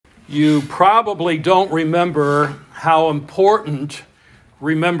You probably don't remember how important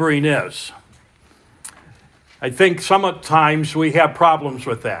remembering is. I think sometimes we have problems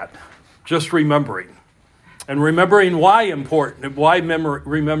with that, just remembering. And remembering why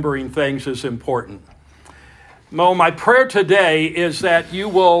remembering things is important. Mo, my prayer today is that you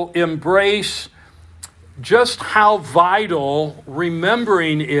will embrace just how vital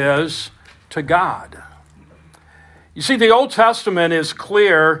remembering is to God. You see, the Old Testament is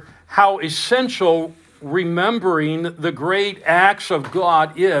clear how essential remembering the great acts of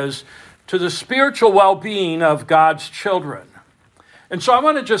God is to the spiritual well-being of God's children. And so I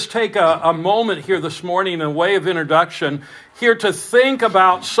want to just take a moment here this morning in way of introduction here to think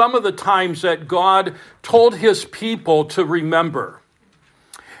about some of the times that God told his people to remember.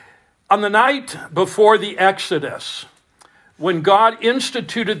 On the night before the Exodus, when God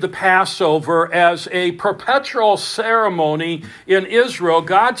instituted the Passover as a perpetual ceremony in Israel,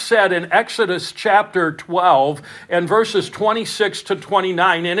 God said in Exodus chapter 12 and verses 26 to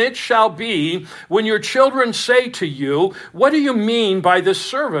 29, "And it shall be when your children say to you, 'What do you mean by this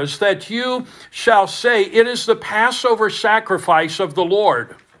service?' that you shall say, 'It is the Passover sacrifice of the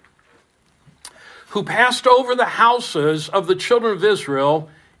Lord, who passed over the houses of the children of Israel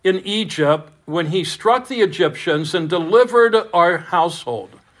in Egypt when he struck the Egyptians and delivered our household.'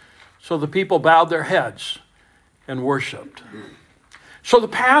 So the people bowed their heads and worshiped." So the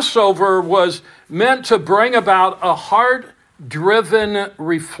Passover was meant to bring about a heart-driven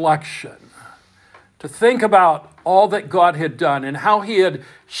reflection, to think about all that God had done and how he had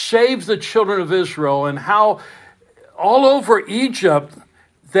saved the children of Israel and how all over Egypt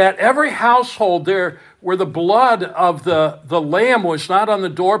that every household there where the blood of the lamb was not on the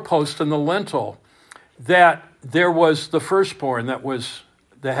doorpost and the lintel, that there was the firstborn that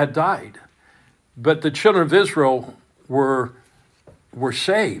had died. But the children of Israel were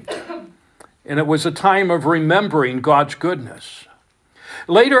saved. And it was a time of remembering God's goodness.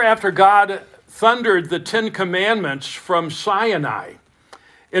 Later, after God thundered the Ten Commandments from Sinai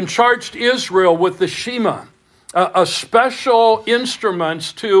and charged Israel with the Shema, a special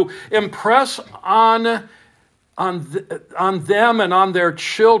instruments to impress on them and on their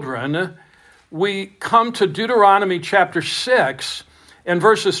children, we come to Deuteronomy chapter 6 and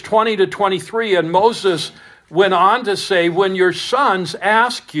verses 20 to 23. And Moses went on to say, "When your sons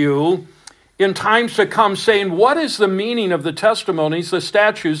ask you in times to come, saying, 'What is the meaning of the testimonies, the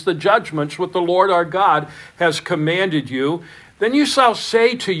statutes, the judgments which the Lord our God has commanded you?' then you shall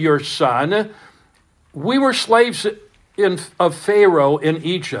say to your son, 'We were slaves of Pharaoh in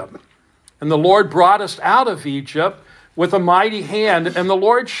Egypt, and the Lord brought us out of Egypt with a mighty hand, and the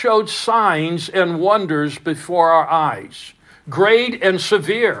Lord showed signs and wonders before our eyes, great and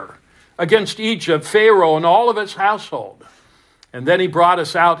severe, against Egypt, Pharaoh, and all of its household. And then he brought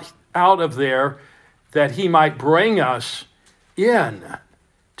us out of there that he might bring us in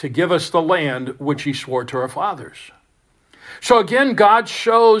to give us the land which he swore to our fathers.'" So again, God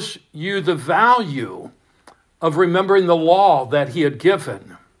shows you the value of remembering the law that he had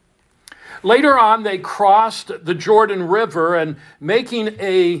given. Later on, they crossed the Jordan River, and making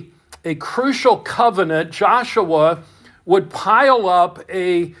a crucial covenant, Joshua would pile up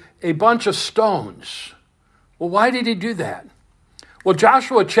a bunch of stones. Well, why did he do that? Well,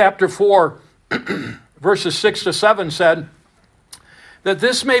 Joshua chapter 4, verses 6 to 7 said, "That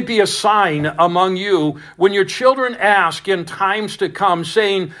this may be a sign among you when your children ask in times to come,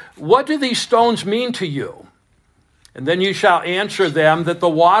 saying, 'What do these stones mean to you?' And then you shall answer them that the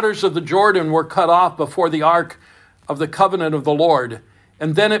waters of the Jordan were cut off before the ark of the covenant of the Lord,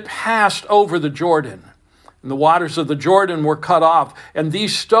 and then it passed over the Jordan. And the waters of the Jordan were cut off, and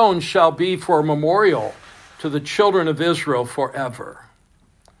these stones shall be for a memorial to the children of Israel forever."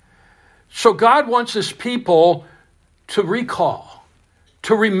 So God wants his people to recall,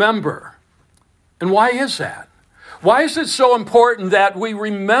 to remember. And why is that? Why is it so important that we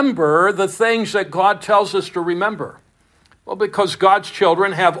remember the things that God tells us to remember? Well, because God's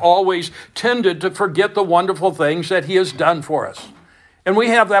children have always tended to forget the wonderful things that he has done for us. And we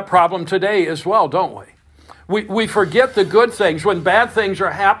have that problem today as well, don't we? We forget the good things. When bad things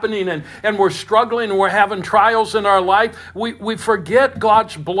are happening and we're struggling and we're having trials in our life, we forget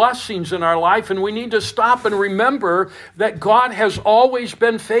God's blessings in our life, and we need to stop and remember that God has always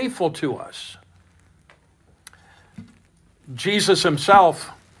been faithful to us. Jesus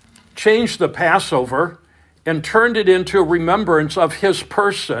himself changed the Passover and turned it into a remembrance of his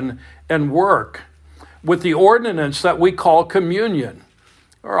person and work with the ordinance that we call communion,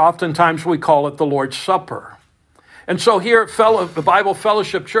 or oftentimes we call it the Lord's Supper. And so here at the Bible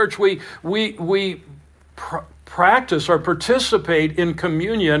Fellowship Church, we practice or participate in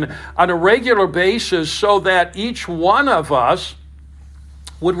communion on a regular basis so that each one of us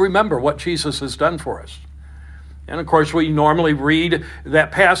would remember what Jesus has done for us. And of course, we normally read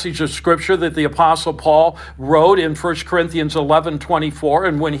that passage of Scripture that the Apostle Paul wrote in 1 Corinthians 11:24.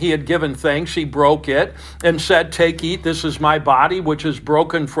 And when he had given thanks, he broke it and said, "Take, eat, this is my body, which is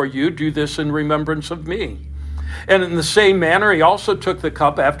broken for you. Do this in remembrance of me." And in the same manner, he also took the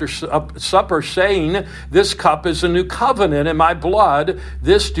cup after supper, saying, "This cup is a new covenant in my blood.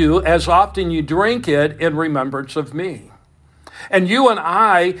 This do as often you drink it in remembrance of me." And you and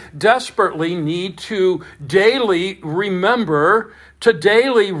I desperately need to daily remember, to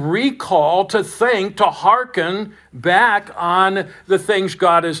daily recall, to think, to hearken back on the things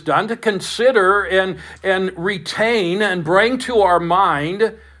God has done, to consider and retain and bring to our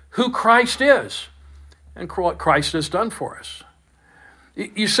mind who Christ is and what Christ has done for us.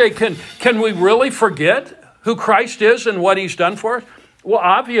 You say, can we really forget who Christ is and what he's done for us? Well,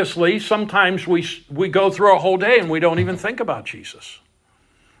 obviously, sometimes we go through a whole day and we don't even think about Jesus.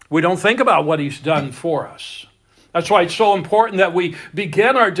 We don't think about what he's done for us. That's why it's so important that we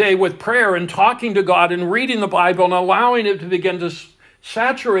begin our day with prayer and talking to God and reading the Bible and allowing it to begin to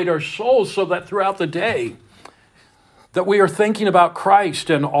saturate our souls so that throughout the day that we are thinking about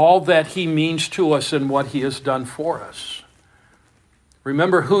Christ and all that he means to us and what he has done for us.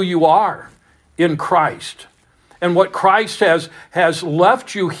 Remember who you are in Christ and what Christ has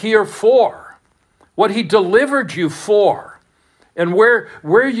left you here for, what he delivered you for, and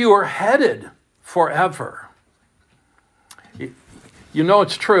where you are headed forever. You know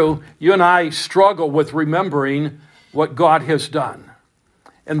it's true. You and I struggle with remembering what God has done.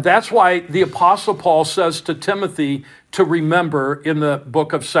 And that's why the Apostle Paul says to Timothy to remember in the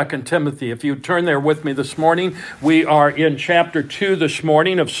book of 2 Timothy. If you turn there with me this morning, we are in chapter 2 this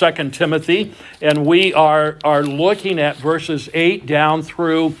morning of 2 Timothy, and we are looking at verses 8 down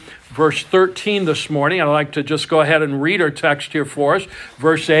through verse 13 this morning. I'd like to just go ahead and read our text here for us.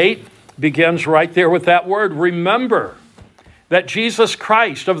 Verse 8 begins right there with that word, remember that Jesus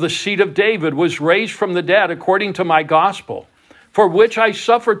Christ of the seed of David was raised from the dead according to my gospel, for which I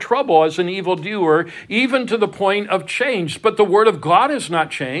suffer trouble as an evildoer, even to the point of change. But the word of God is not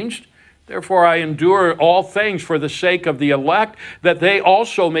changed. Therefore I endure all things for the sake of the elect, that they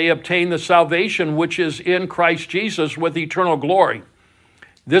also may obtain the salvation which is in Christ Jesus with eternal glory.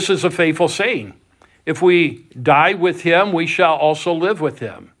 This is a faithful saying. If we die with him, we shall also live with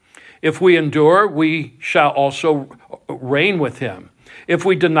him. If we endure, we shall also reign with him. If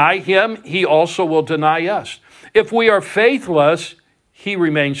we deny him, he also will deny us. If we are faithless, he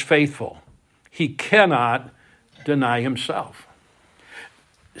remains faithful. He cannot deny himself.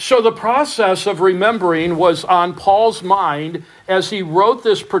 So the process of remembering was on Paul's mind as he wrote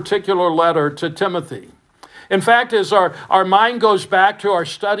this particular letter to Timothy. In fact, as our mind goes back to our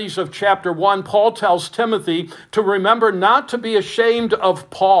studies of chapter 1, Paul tells Timothy to remember not to be ashamed of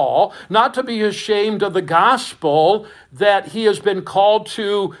Paul, not to be ashamed of the gospel that he has been called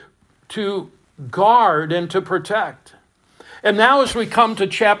to guard and to protect. And now as we come to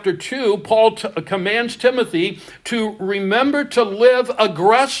chapter 2, Paul commands Timothy to remember to live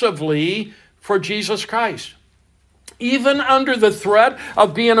aggressively for Jesus Christ. Even under the threat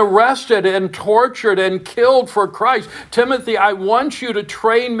of being arrested and tortured and killed for Christ. Timothy, I want you to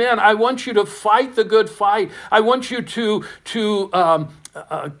train men. I want you to fight the good fight. I want you to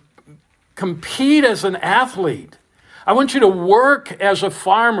compete as an athlete. I want you to work as a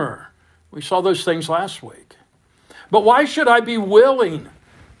farmer. We saw those things last week. But why should I be willing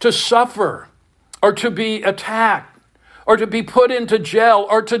to suffer or to be attacked or to be put into jail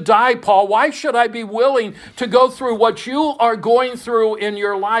or to die, Paul? Why should I be willing to go through what you are going through in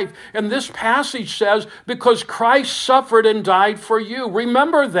your life? And this passage says, because Christ suffered and died for you.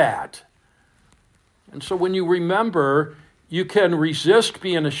 Remember that. And so when you remember, you can resist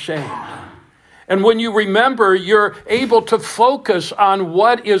being ashamed. And when you remember, you're able to focus on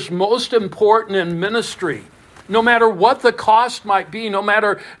what is most important in ministry. No matter what the cost might be, no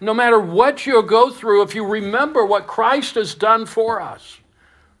matter what you'll go through, if you remember what Christ has done for us.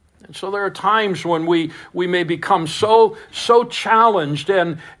 And so there are times when we may become so challenged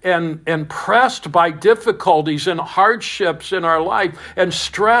and pressed by difficulties and hardships in our life and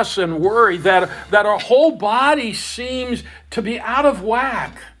stress and worry that our whole body seems to be out of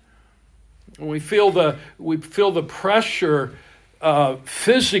whack. We feel the pressure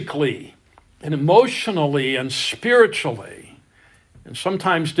physically and emotionally and spiritually. And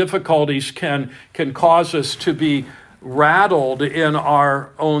sometimes difficulties can cause us to be rattled in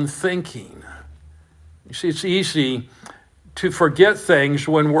our own thinking. You see, it's easy to forget things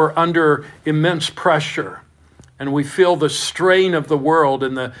when we're under immense pressure. and we feel the strain of the world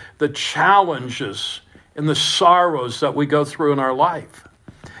and the challenges and the sorrows that we go through in our life.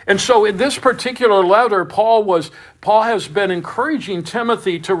 And so in this particular letter, Paul has been encouraging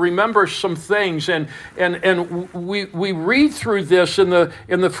Timothy to remember some things. And we read through this in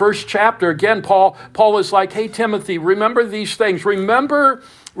the first chapter. Again, Paul is like, hey, Timothy, remember these things. Remember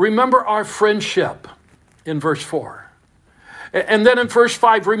our friendship in verse 4. And then in verse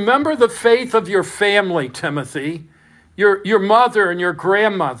 5, remember the faith of your family, Timothy, your mother and your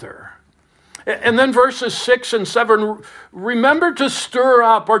grandmother. And then verses 6 and 7, remember to stir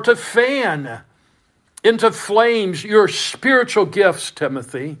up or to fan into flames your spiritual gifts,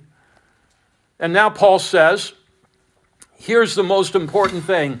 Timothy. And now Paul says, here's the most important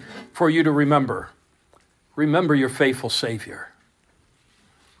thing for you to remember. Remember your faithful Savior.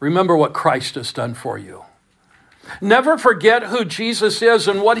 Remember what Christ has done for you. Never forget who Jesus is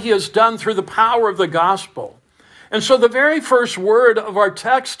and what he has done through the power of the gospel. And so the very first word of our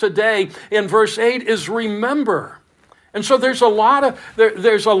text today in verse 8 is remember. And so there's a lot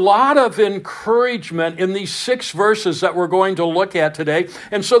of encouragement in these 6 verses that we're going to look at today.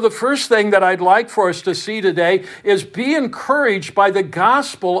 And so the first thing that I'd like for us to see today is be encouraged by the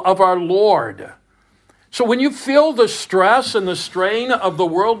gospel of our Lord. So when you feel the stress and the strain of the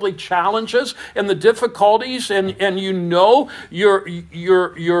worldly challenges and the difficulties, and you know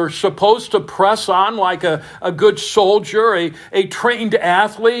you're supposed to press on like a good soldier, a trained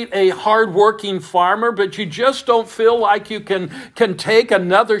athlete, a hardworking farmer, but you just don't feel like you can take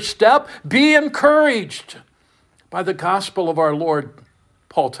another step, be encouraged by the gospel of our Lord,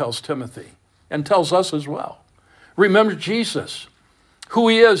 Paul tells Timothy, and tells us as well. Remember Jesus, who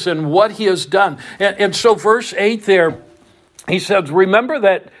he is and what he has done. And so verse 8 there, he says, remember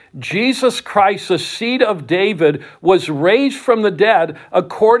that Jesus Christ, the seed of David, was raised from the dead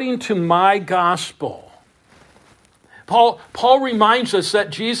according to my gospel. Paul reminds us that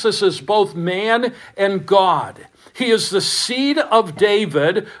Jesus is both man and God. He is the seed of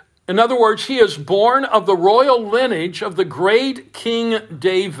David. In other words, he is born of the royal lineage of the great King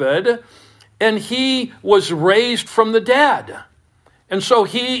David, and he was raised from the dead. And so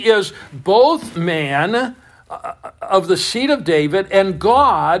he is both man of the seed of David, and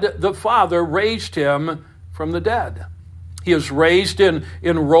God the Father raised him from the dead. He is raised in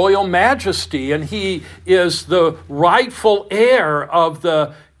royal majesty, and he is the rightful heir of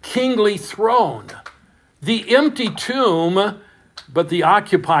the kingly throne. The empty tomb, but the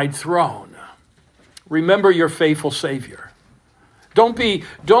occupied throne. Remember your faithful Savior. Don't be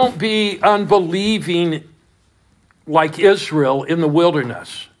unbelieving like Israel in the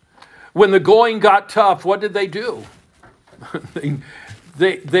wilderness. When the going got tough, what did they do?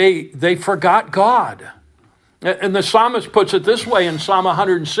 they forgot God. And the psalmist puts it this way in Psalm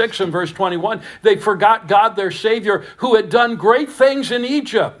 106 and verse 21. They forgot God, their Savior, who had done great things in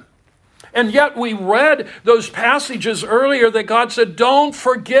Egypt. And yet we read those passages earlier that God said, don't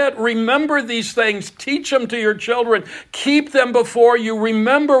forget, remember these things, teach them to your children, keep them before you,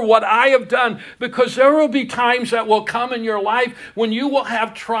 remember what I have done, because there will be times that will come in your life when you will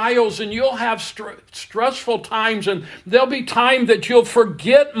have trials and you'll have stressful times, and there'll be time that you'll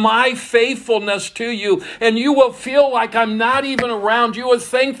forget my faithfulness to you, and you will feel like I'm not even around. You will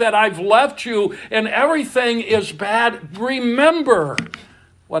think that I've left you and everything is bad. Remember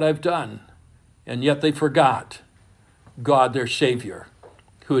what I've done. And yet they forgot God, their Savior,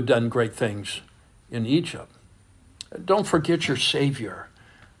 who had done great things in Egypt. Don't forget your Savior,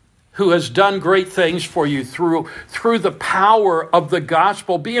 who has done great things for you through the power of the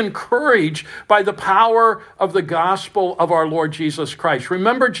gospel. Be encouraged by the power of the gospel of our Lord Jesus Christ.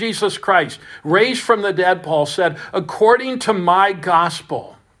 Remember Jesus Christ, raised from the dead, Paul said, according to my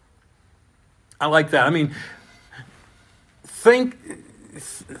gospel. I like that. I mean, think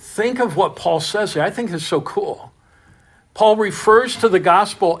of what Paul says here. I think it's so cool. Paul refers to the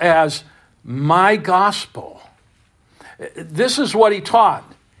gospel as my gospel. This is what he taught.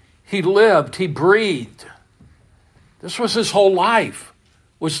 He lived, he breathed. This was his whole life,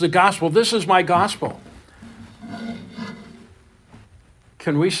 was the gospel. This is my gospel.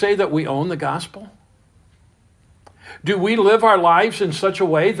 Can we say that we own the gospel? Do we live our lives in such a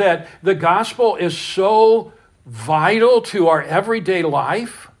way that the gospel is so vital to our everyday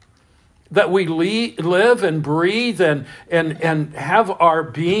life that we live and breathe and have our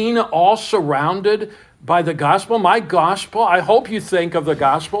being all surrounded by the gospel? My gospel, I hope you think of the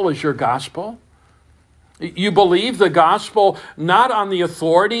gospel as your gospel. You believe the gospel not on the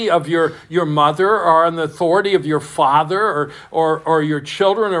authority of your mother or on the authority of your father or your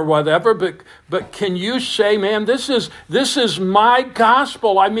children or whatever, but can you say, man, this is my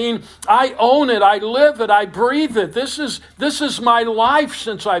gospel. I mean, I own it, I live it, I breathe it. This is my life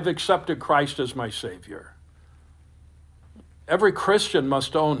since I've accepted Christ as my Savior. Every Christian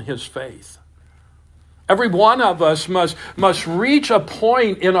must own his faith. Every one of us must reach a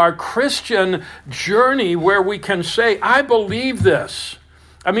point in our Christian journey where we can say, I believe this.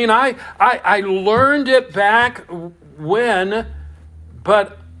 I mean, I learned it back when,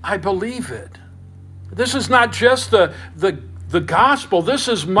 but I believe it. This is not just the gospel. This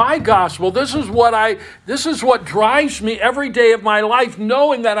is my gospel. This is what drives me every day of my life,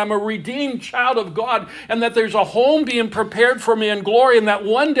 knowing that I'm a redeemed child of God and that there's a home being prepared for me in glory, and that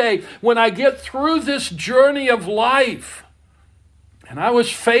one day when I get through this journey of life and I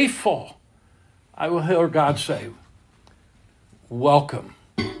was faithful, I will hear God say, welcome,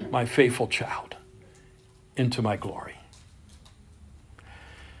 my faithful child, into my glory.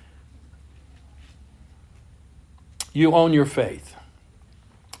 You own your faith.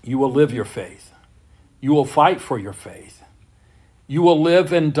 You will live your faith. You will fight for your faith. You will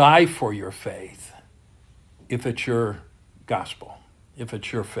live and die for your faith if it's your gospel, if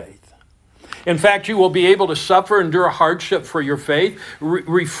it's your faith. In fact, you will be able to suffer, endure hardship for your faith.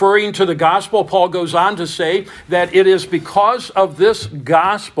 Referring to the gospel, Paul goes on to say that it is because of this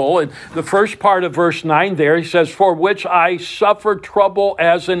gospel, and the first part of verse 9 there, he says, for which I suffer trouble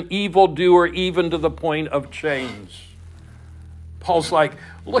as an evildoer, even to the point of chains. Paul's like,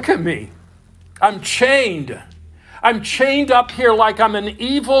 look at me. I'm chained. I'm chained up here like I'm an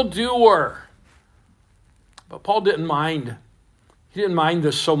evildoer. But Paul didn't mind. He didn't mind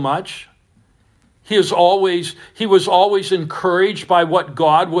this so much. He was always encouraged by what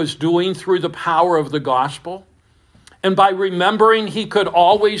God was doing through the power of the gospel. And by remembering, he could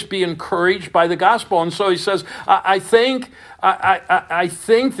always be encouraged by the gospel. And so he says, I think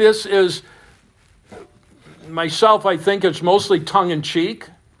this is, myself, I think it's mostly tongue-in-cheek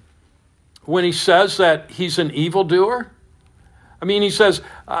when he says that he's an evildoer. I mean, he says,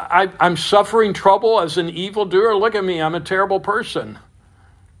 I'm suffering trouble as an evildoer. Look at me, I'm a terrible person.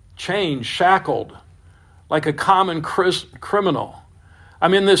 Chained, shackled, like a common criminal.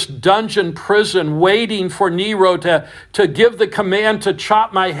 I'm in this dungeon prison waiting for Nero to give the command to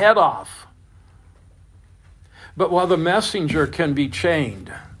chop my head off. But while the messenger can be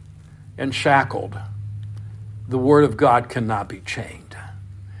chained and shackled, the word of God cannot be chained.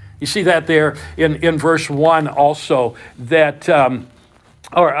 You see that there in verse 1 also, that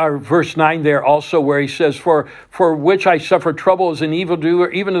or verse 9 there also, where he says, for which I suffer trouble as an evildoer,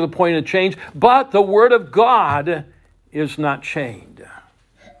 even to the point of change, but the word of God is not chained.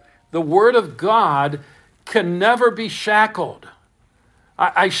 The word of God can never be shackled.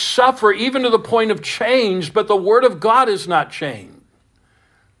 I suffer even to the point of change, but the word of God is not chained.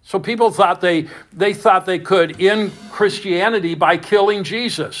 So people thought they thought they could end Christianity by killing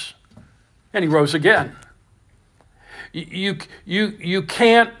Jesus, and he rose again. You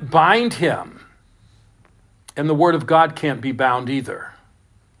can't bind him, and the word of God can't be bound either.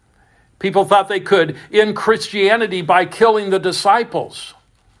 People thought they could end Christianity by killing the disciples,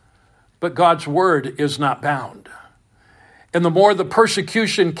 but God's word is not bound. And the more the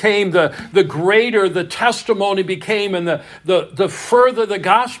persecution came, the greater the testimony became, and the further the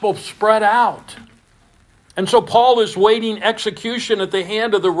gospel spread out. And so Paul is waiting execution at the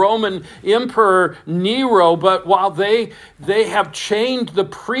hand of the Roman Emperor Nero, but while they have chained the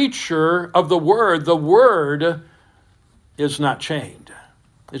preacher of the word is not chained.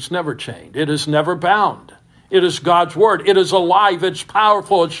 It's never chained. It is never bound. It is God's word. It is alive. It's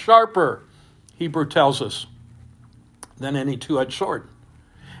powerful. It's sharper, Hebrew tells us, than any two-edged sword.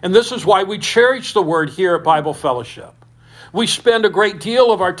 And this is why we cherish the word here at Bible Fellowship. We spend a great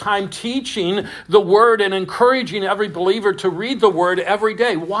deal of our time teaching the word and encouraging every believer to read the word every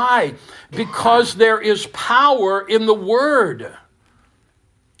day. Why? Because there is power in the word.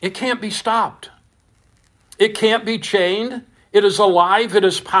 It can't be stopped. It can't be chained. It is alive. It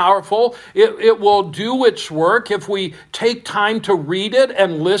is powerful. It will do its work if we take time to read it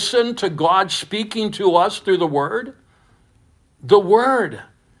and listen to God speaking to us through the word. The word.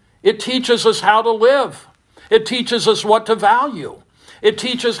 It teaches us how to live. It teaches us what to value. It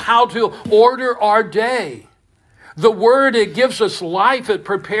teaches how to order our day. The word, it gives us life. It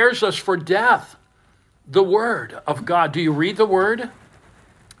prepares us for death. The word of God. Do you read the word?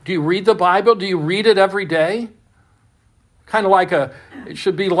 Do you read the Bible? Do you read it every day? Kind of like it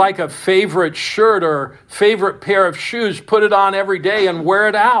should be like a favorite shirt or favorite pair of shoes. Put it on every day and wear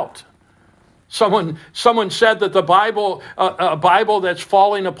it out. Someone said that the Bible, a Bible that's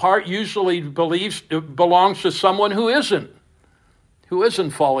falling apart, usually belongs to someone who isn't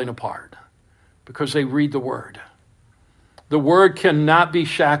falling apart, because they read the Word. The Word cannot be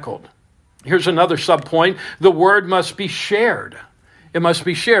shackled. Here's another subpoint. The Word must be shared. It must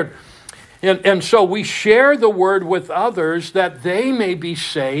be shared. And so we share the Word with others that they may be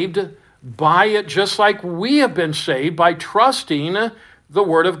saved by it, just like we have been saved by trusting the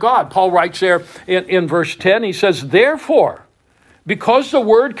Word of God. Paul writes there in verse 10, he says, therefore, because the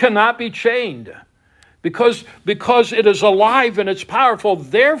Word cannot be chained, because it is alive and it's powerful,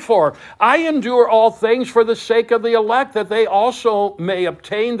 therefore I endure all things for the sake of the elect, that they also may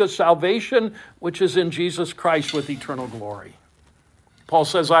obtain the salvation which is in Jesus Christ with eternal glory. Paul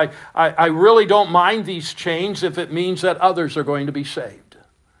says, I really don't mind these chains if it means that others are going to be saved.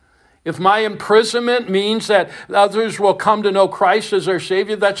 If my imprisonment means that others will come to know Christ as their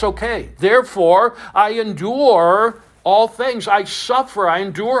Savior, that's okay. Therefore, I endure all things. I suffer, I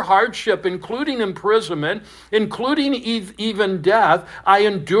endure hardship, including imprisonment, including even death. I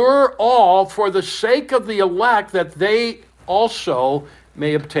endure all for the sake of the elect, that they also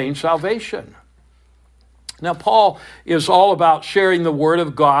may obtain salvation. Now, Paul is all about sharing the Word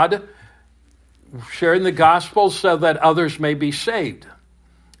of God, sharing the gospel so that others may be saved.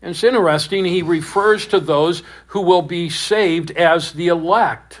 And it's interesting, he refers to those who will be saved as the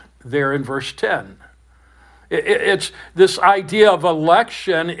elect there in verse 10. It's this idea of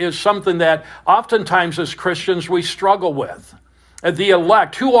election is something that oftentimes as Christians we struggle with. The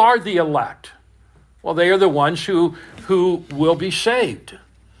elect, who are the elect? Well, they are the ones who will be saved.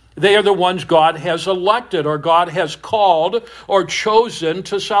 They are the ones God has elected or God has called or chosen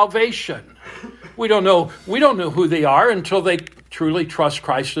to salvation. We don't know who they are until they truly trust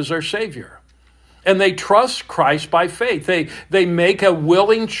Christ as their Savior. And they trust Christ by faith. They make a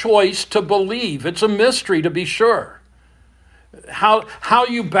willing choice to believe. It's a mystery, to be sure. How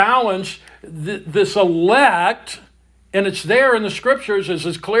you balance this elect, and it's there in the Scriptures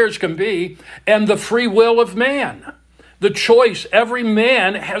as clear as can be, and the free will of man. The choice, every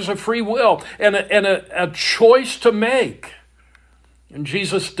man has a free will and a choice to make. And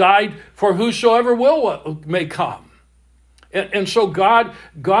Jesus died for whosoever may come. And so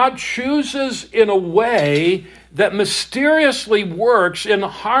God chooses in a way that mysteriously works in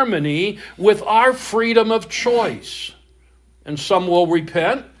harmony with our freedom of choice. And some will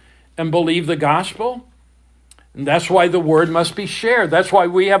repent and believe the gospel. And that's why the Word must be shared. That's why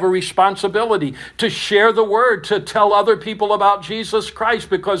we have a responsibility to share the Word, to tell other people about Jesus Christ,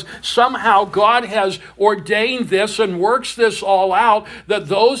 because somehow God has ordained this and works this all out, that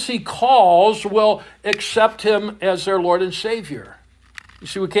those He calls will accept Him as their Lord and Savior. You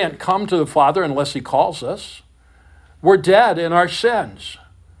see, we can't come to the Father unless He calls us. We're dead in our sins.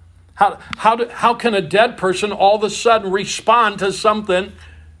 How can a dead person all of a sudden respond to something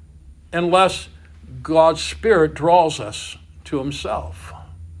unless God's Spirit draws us to Himself?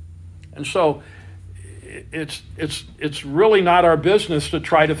 And so it's really not our business to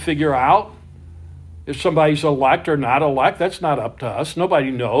try to figure out if somebody's elect or not elect. That's not up to us.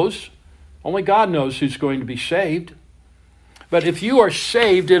 Nobody knows. Only God knows who's going to be saved. But if you are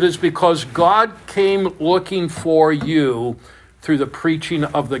saved, it is because God came looking for you through the preaching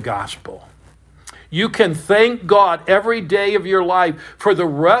of the gospel. You can thank God every day of your life for the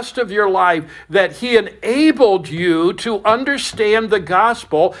rest of your life that He enabled you to understand the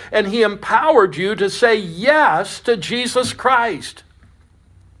gospel and He empowered you to say yes to Jesus Christ.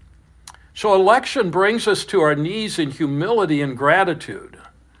 So election brings us to our knees in humility and gratitude.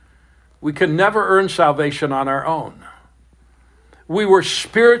 We can never earn salvation on our own. We were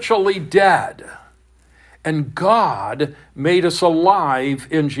spiritually dead, and God made us alive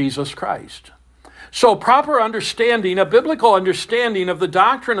in Jesus Christ. So proper understanding, a biblical understanding of the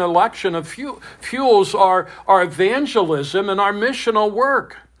doctrine of election fuels our evangelism and our missional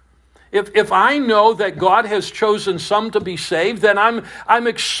work. If I know that God has chosen some to be saved, then I'm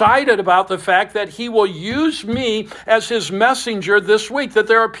excited about the fact that He will use me as His messenger this week, that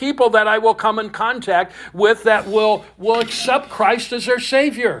there are people that I will come in contact with that will accept Christ as their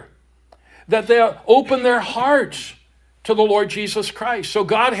Savior, that they'll open their hearts to the Lord Jesus Christ. So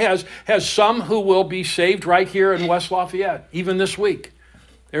God has some who will be saved right here in West Lafayette, even this week.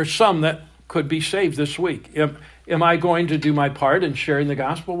 There's some that could be saved this week. Am I going to do my part in sharing the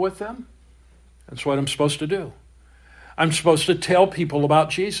gospel with them? That's what I'm supposed to do. I'm supposed to tell people about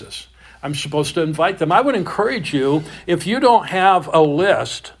Jesus. I'm supposed to invite them. I would encourage you, if you don't have a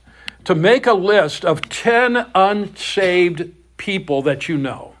list, to make a list of 10 unsaved people that you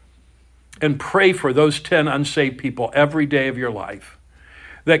know. And pray for those 10 unsaved people every day of your life.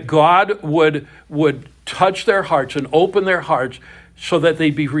 that God would touch their hearts and open their hearts so that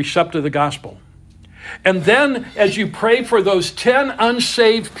they'd be receptive to the gospel. And then as you pray for those 10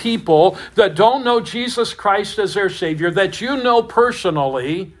 unsaved people that don't know Jesus Christ as their Savior, that you know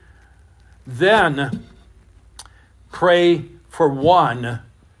personally, then pray for one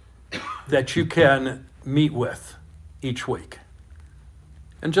that you can meet with each week.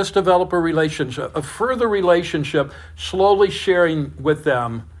 And just develop a relationship, a further relationship, slowly sharing with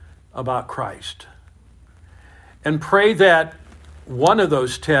them about Christ. And pray that one of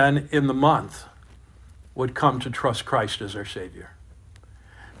those 10 in the month would come to trust Christ as their Savior.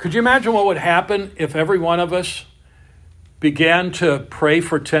 Could you imagine what would happen if every one of us began to pray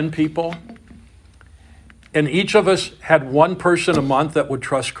for 10 people, and each of us had one person a month that would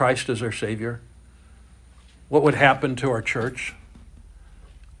trust Christ as their Savior? What would happen to our church?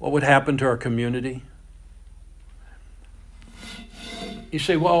 What would happen to our community? You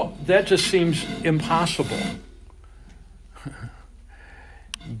say, well, that just seems impossible.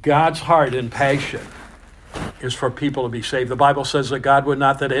 God's heart and passion is for people to be saved. The Bible says that God would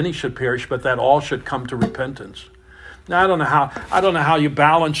not that any should perish, but that all should come to repentance. Now, I don't know how you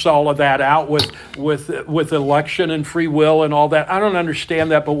balance all of that out with election and free will and all that. I don't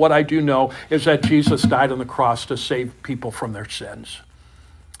understand that, but what I do know is that Jesus died on the cross to save people from their sins.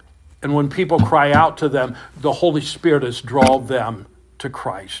 And when people cry out to them, the Holy Spirit has drawn them to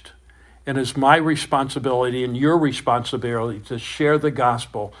Christ. And it's my responsibility and your responsibility to share the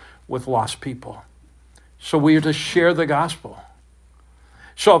gospel with lost people. So we are to share the gospel.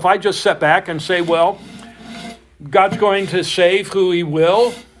 So if I just sit back and say, well, God's going to save who he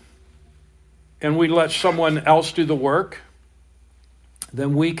will, and we let someone else do the work,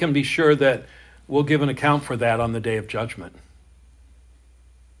 then we can be sure that we'll give an account for that on the day of judgment.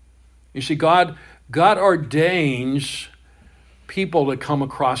 You see, God ordains people to come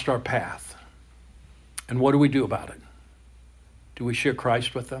across our path. And what do we do about it? Do we share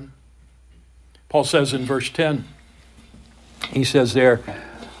Christ with them? Paul says in verse 10, he says there,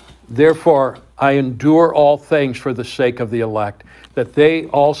 therefore I endure all things for the sake of the elect, that they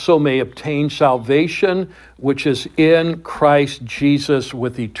also may obtain salvation, which is in Christ Jesus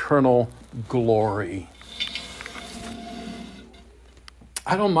with eternal glory.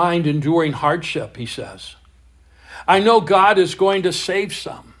 I don't mind enduring hardship, he says. I know God is going to save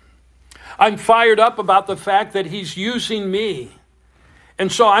some. I'm fired up about the fact that he's using me.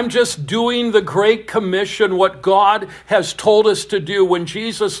 And so I'm just doing the Great Commission, what God has told us to do. When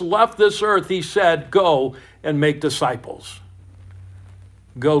Jesus left this earth, he said, go and make disciples.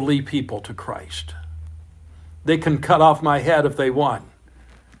 Go lead people to Christ. They can cut off my head if they want.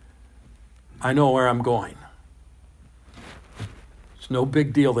 I know where I'm going. It's no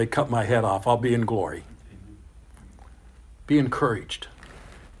big deal they cut my head off. I'll be in glory. Be encouraged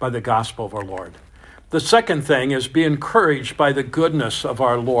by the gospel of our Lord. The second thing is be encouraged by the goodness of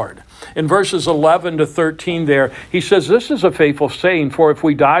our Lord. In verses 11 to 13 there, he says, this is a faithful saying, for if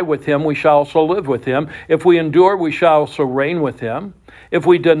we die with him, we shall also live with him. If we endure, we shall also reign with him. If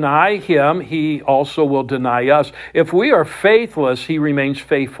we deny him, he also will deny us. If we are faithless, he remains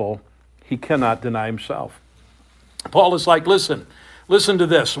faithful. He cannot deny himself. Paul is like, listen to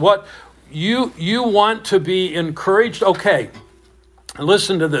this. What you want to be encouraged? Okay,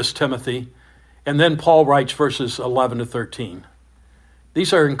 listen to this, Timothy. And then Paul writes verses 11 to 13.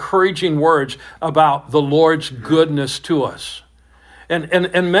 These are encouraging words about the Lord's goodness to us.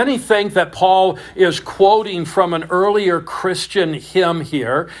 And many think that Paul is quoting from an earlier Christian hymn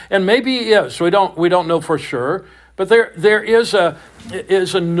here, and maybe he is. We don't know for sure, but there is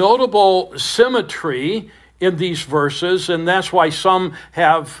a notable symmetry in these verses, and that's why some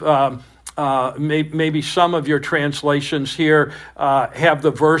have. Maybe some of your translations here have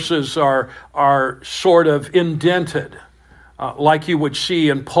the verses are sort of indented, like you would see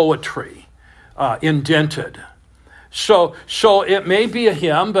in poetry, indented. So it may be a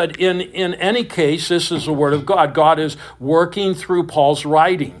hymn, but in any case, this is the word of God. God is working through Paul's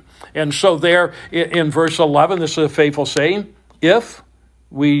writing. And so there in verse 11, this is a faithful saying, if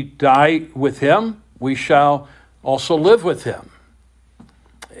we die with him, we shall also live with him.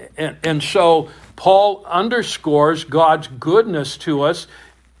 And so Paul underscores God's goodness to us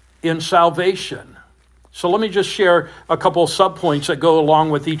in salvation. So let me just share a couple of subpoints that go along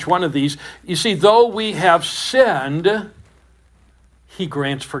with each one of these. You see, though we have sinned, he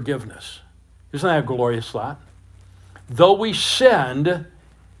grants forgiveness. Isn't that a glorious thought? Though we sinned,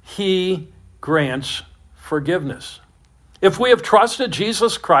 he grants forgiveness. If we have trusted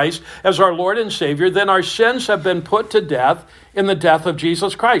Jesus Christ as our Lord and Savior, then our sins have been put to death in the death of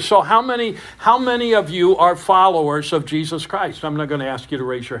Jesus Christ. So how many of you are followers of Jesus Christ? I'm not going to ask you to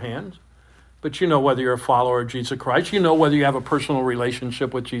raise your hands, but you know whether you're a follower of Jesus Christ. You know whether you have a personal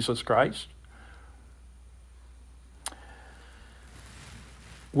relationship with Jesus Christ.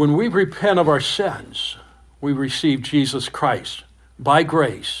 When we repent of our sins, we receive Jesus Christ by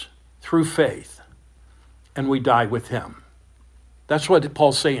grace through faith, and we die with him. That's what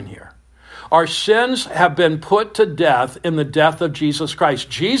Paul's saying here. Our sins have been put to death in the death of Jesus Christ.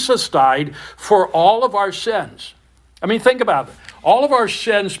 Jesus died for all of our sins. I mean, think about it. All of our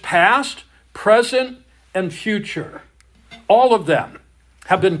sins, past, present, and future, all of them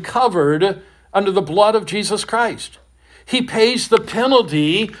have been covered under the blood of Jesus Christ. He pays the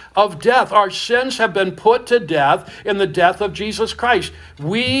penalty of death. Our sins have been put to death in the death of Jesus Christ.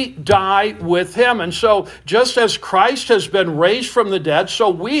 We die with him. And so just as Christ has been raised from the dead, so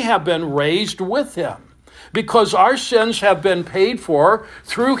we have been raised with him. Because our sins have been paid for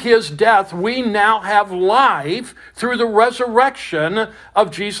through his death, we now have life through the resurrection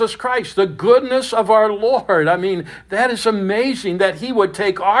of Jesus Christ. The goodness of our Lord. I mean, that is amazing that he would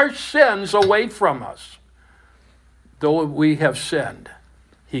take our sins away from us. Though we have sinned,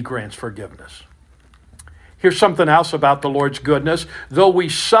 he grants forgiveness. Here's something else about the Lord's goodness. Though we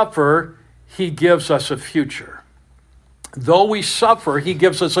suffer, he gives us a future. Though we suffer, he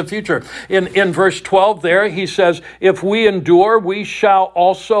gives us a future. In verse 12 there, he says, if we endure, we shall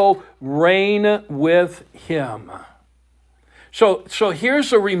also reign with him. So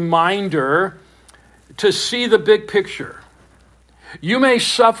here's a reminder to see the big picture. You may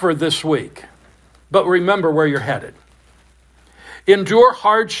suffer this week, but remember where you're headed. Endure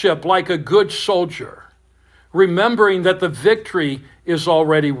hardship like a good soldier, remembering that the victory is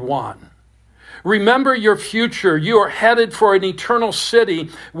already won. Remember your future. You are headed for an eternal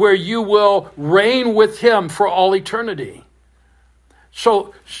city where you will reign with him for all eternity.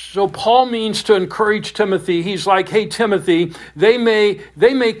 So Paul means to encourage Timothy. He's like, hey, Timothy, they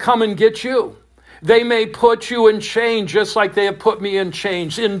may come and get you. They may put you in chains just like they have put me in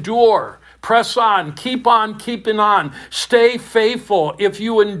chains. Endure. Press on, keeping on. Stay faithful. If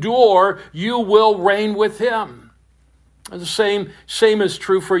you endure, you will reign with him. The same is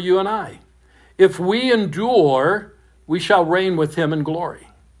true for you and I. If we endure, we shall reign with him in glory.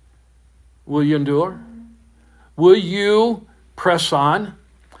 Will you endure? Will you press on?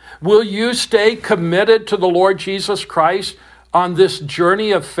 Will you stay committed to the Lord Jesus Christ on this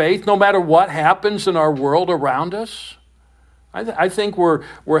journey of faith, no matter what happens in our world around us? I think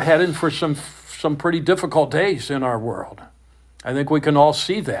we're heading for some pretty difficult days in our world. I think we can all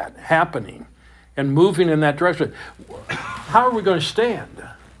see that happening and moving in that direction. How are we going to stand?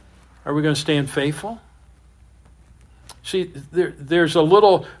 Are we going to stand faithful? See, there's a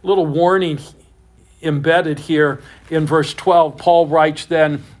little warning embedded here in verse 12. Paul writes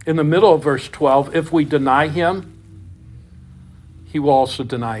then in the middle of verse 12, if we deny him, he will also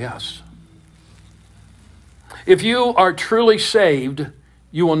deny us. If you are truly saved,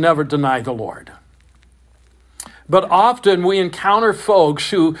 you will never deny the Lord. But often we encounter folks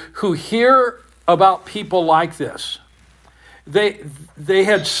who hear about people like this. They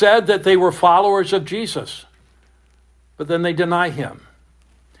had said that they were followers of Jesus, but then they deny him.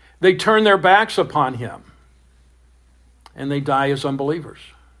 They turn their backs upon him, and they die as unbelievers.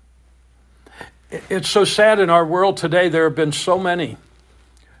 It's so sad in our world today. There have been so many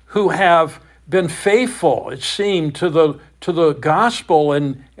who have been faithful, it seemed, to the gospel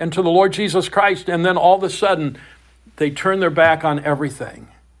and to the Lord Jesus Christ, and then all of a sudden they turn their back on everything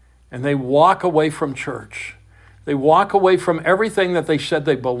and they walk away from church. They walk away from everything that they said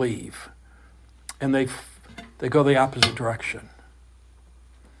they believe, and they go the opposite direction.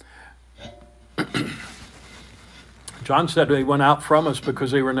 John said they went out from us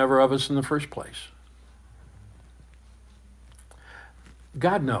because they were never of us in the first place.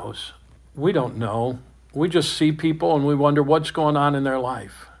 God knows. We don't know. We just see people and we wonder what's going on in their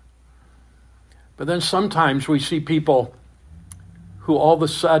life. But then sometimes we see people who all of a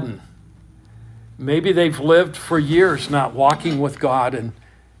sudden, maybe they've lived for years not walking with God,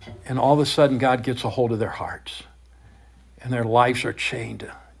 and all of a sudden God gets a hold of their hearts and their lives are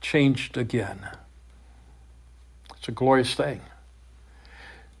changed again. It's a glorious thing.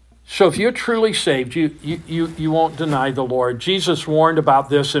 So if you're truly saved, you won't deny the Lord. Jesus warned about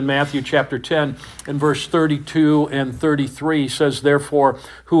this in Matthew chapter 10 and verse 32 and 33. He says, therefore,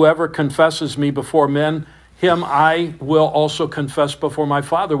 whoever confesses me before men, him I will also confess before my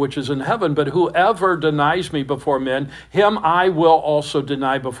Father which is in heaven. But whoever denies me before men, him I will also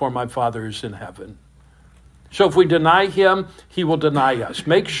deny before my Father who is in heaven. So if we deny him, he will deny us.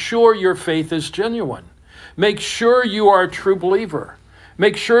 Make sure your faith is genuine. Make sure you are a true believer.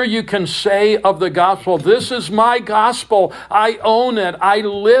 Make sure you can say of the gospel, this is my gospel. I own it. I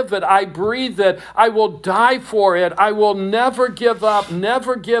live it. I breathe it. I will die for it. I will never give up,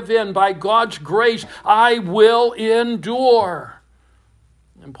 never give in. By God's grace, I will endure.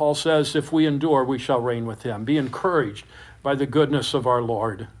 And Paul says, if we endure, we shall reign with him. Be encouraged by the goodness of our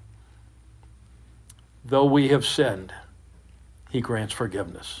Lord. Though we have sinned, he grants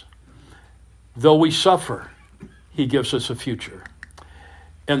forgiveness. Though we suffer, he gives us a future.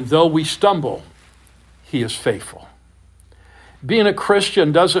 And though we stumble, he is faithful. Being a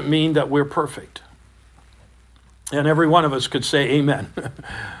Christian doesn't mean that we're perfect. And every one of us could say amen.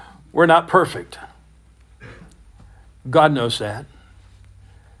 We're not perfect. God knows that.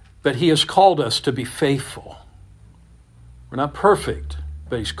 But he has called us to be faithful. We're not perfect,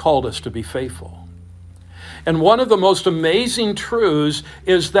 but he's called us to be faithful. And one of the most amazing truths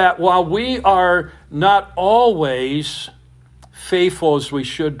is that while we are not always faithful as we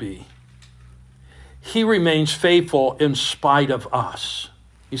should be, he remains faithful in spite of us.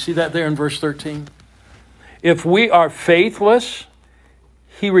 You see that there in verse 13? If we are faithless,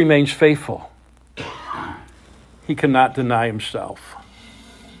 he remains faithful. He cannot deny himself.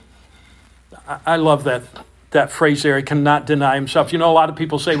 I love that phrase there, he cannot deny himself. You know, a lot of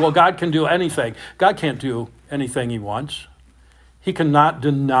people say, well, God can do anything. God can't do anything he wants. He cannot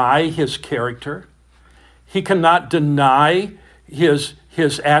deny his character. He cannot deny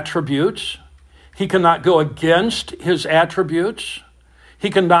his attributes. He cannot go against his attributes. He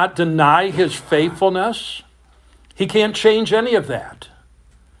cannot deny his faithfulness. He can't change any of that.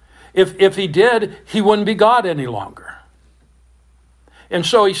 If he did, he wouldn't be God any longer. And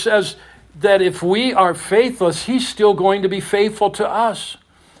so he says that if we are faithless, he's still going to be faithful to us.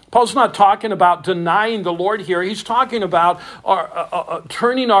 Paul's not talking about denying the Lord here. He's talking about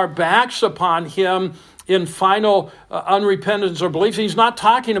turning our backs upon him in final unrepentance or belief. He's not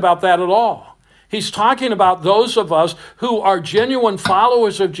talking about that at all. He's talking about those of us who are genuine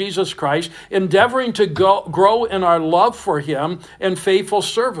followers of Jesus Christ, endeavoring to grow in our love for him and faithful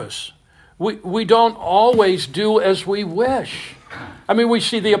service. We don't always do as we wish. I mean, we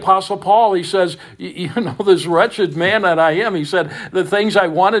see the Apostle Paul. He says, you know, this wretched man that I am. He said, the things I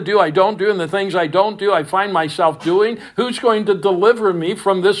want to do, I don't do, and the things I don't do, I find myself doing. Who's going to deliver me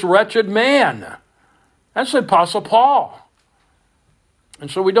from this wretched man? That's the Apostle Paul. And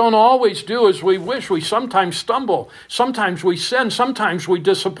so we don't always do as we wish. We sometimes stumble. Sometimes we sin. Sometimes we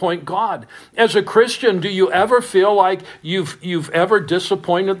disappoint God. As a Christian, do you ever feel like you've ever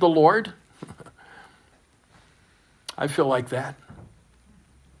disappointed the Lord? I feel like that.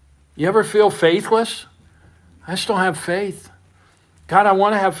 You ever feel faithless? I just don't have faith. God, I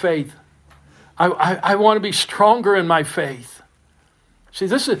want to have faith. I want to be stronger in my faith. See,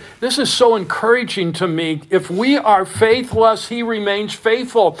 this is so encouraging to me. If we are faithless, he remains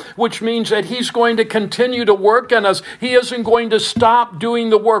faithful, which means that he's going to continue to work in us. He isn't going to stop doing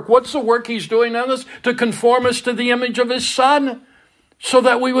the work. What's the work he's doing in us? To conform us to the image of his Son, so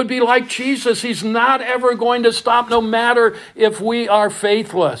that we would be like Jesus. He's not ever going to stop, no matter if we are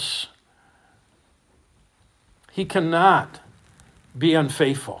faithless. He cannot be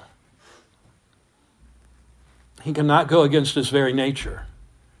unfaithful. He cannot go against his very nature.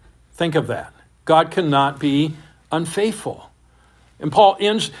 Think of that. God cannot be unfaithful. And Paul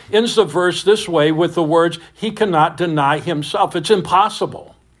ends the verse this way with the words, he cannot deny himself. It's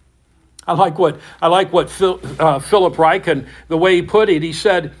impossible. I like what Philip Ryken, the way he put it, he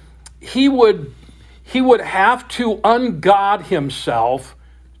said he would have to ungod himself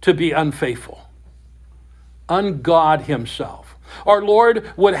to be unfaithful. Ungod himself. Our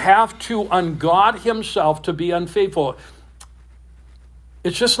Lord would have to ungod himself to be unfaithful.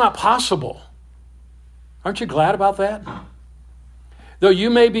 It's just not possible. Aren't you glad about that? Though you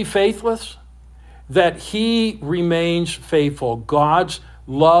may be faithless, that he remains faithful. God's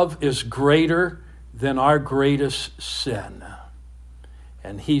love is greater than our greatest sin.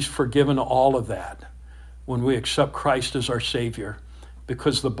 And he's forgiven all of that when we accept Christ as our Savior,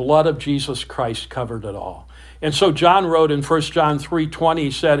 because the blood of Jesus Christ covered it all. And so John wrote in 1 John 3:20,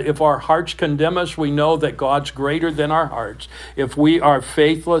 he said, if our hearts condemn us, we know that God's greater than our hearts. If we are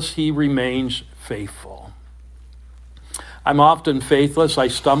faithless, he remains faithful. I'm often faithless. I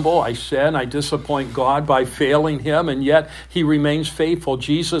stumble, I sin, I disappoint God by failing him, and yet he remains faithful.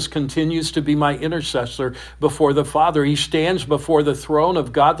 Jesus continues to be my intercessor before the Father. He stands before the throne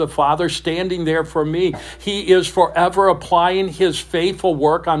of God the Father, standing there for me. He is forever applying his faithful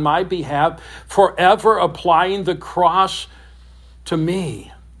work on my behalf, forever applying the cross to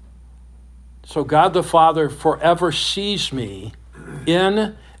me, So God the Father forever sees me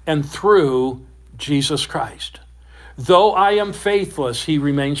in and through Jesus Christ. Though I am faithless, he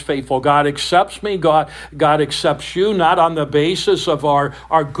remains faithful. God accepts me. God accepts you, not on the basis of our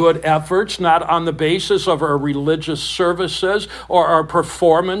good efforts, not on the basis of our religious services or our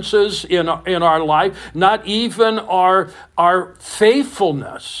performances in our life, not even our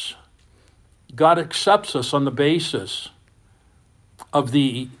faithfulness. God accepts us on the basis of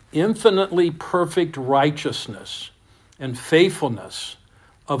the infinitely perfect righteousness and faithfulness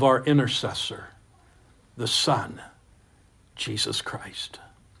of our intercessor, the Son, Jesus Christ.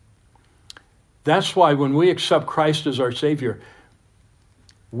 That's why when we accept Christ as our Savior,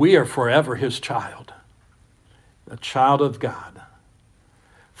 we are forever his child, a child of God.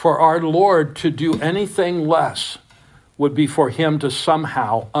 For our Lord to do anything less would be for him to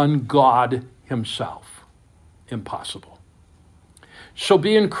somehow ungod himself. Impossible. So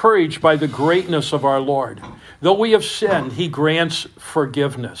be encouraged by the greatness of our Lord. Though we have sinned, he grants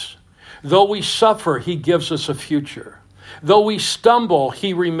forgiveness. Though we suffer, he gives us a future. Though we stumble,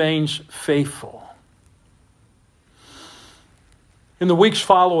 he remains faithful. In the weeks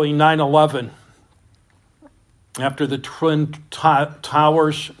following 9/11, after the Twin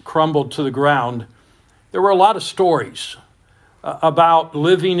Towers crumbled to the ground, there were a lot of stories about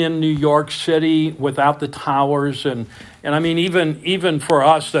living in New York City without the towers. And I mean, even for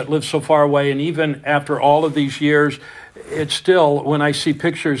us that live so far away, and even after all of these years, it's still, when I see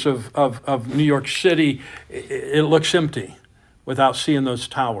pictures of New York City, it looks empty without seeing those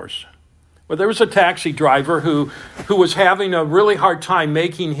towers. But there was a taxi driver who was having a really hard time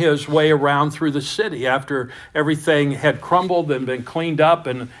making his way around through the city after everything had crumbled and been cleaned up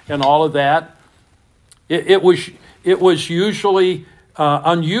and all of that. It was usually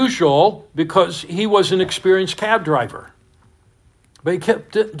unusual because he was an experienced cab driver. But he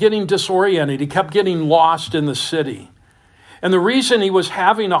kept getting disoriented. He kept getting lost in the city. And the reason he was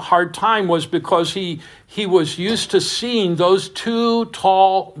having a hard time was because he was used to seeing those two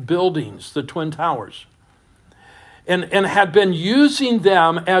tall buildings, the Twin Towers, and had been using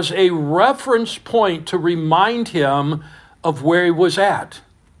them as a reference point to remind him of where he was at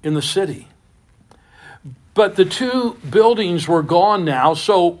in the city. But the two buildings were gone now,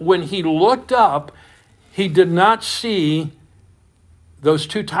 so when he looked up, he did not see those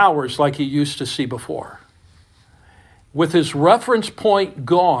two towers like he used to see before. With his reference point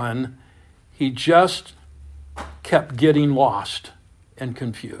gone, he just kept getting lost and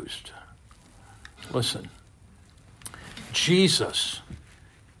confused. Listen, Jesus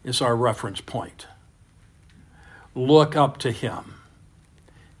is our reference point. Look up to him.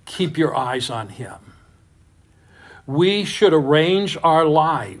 Keep your eyes on him. We should arrange our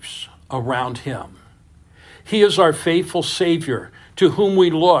lives around him. He is our faithful Savior to whom we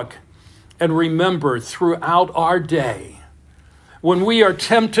look and remember throughout our day. When we are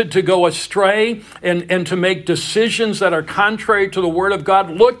tempted to go astray and to make decisions that are contrary to the Word of God,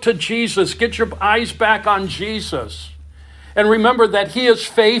 look to Jesus. Get your eyes back on Jesus. And remember that he is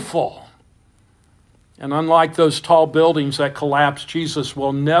faithful. And unlike those tall buildings that collapse, Jesus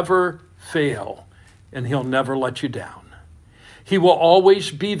will never fail, and he'll never let you down. He will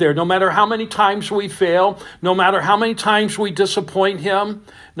always be there, no matter how many times we fail, no matter how many times we disappoint him,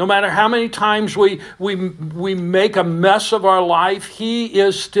 no matter how many times we make a mess of our life, he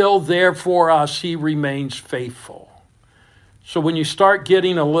is still there for us. He remains faithful. So when you start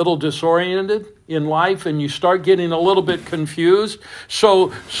getting a little disoriented in life and you start getting a little bit confused,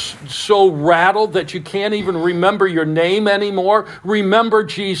 so rattled that you can't even remember your name anymore, remember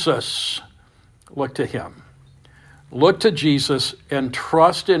Jesus. Look to him. Look to Jesus and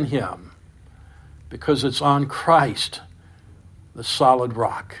trust in him, because it's on Christ, the solid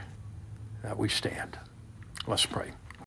rock, that we stand. Let's pray.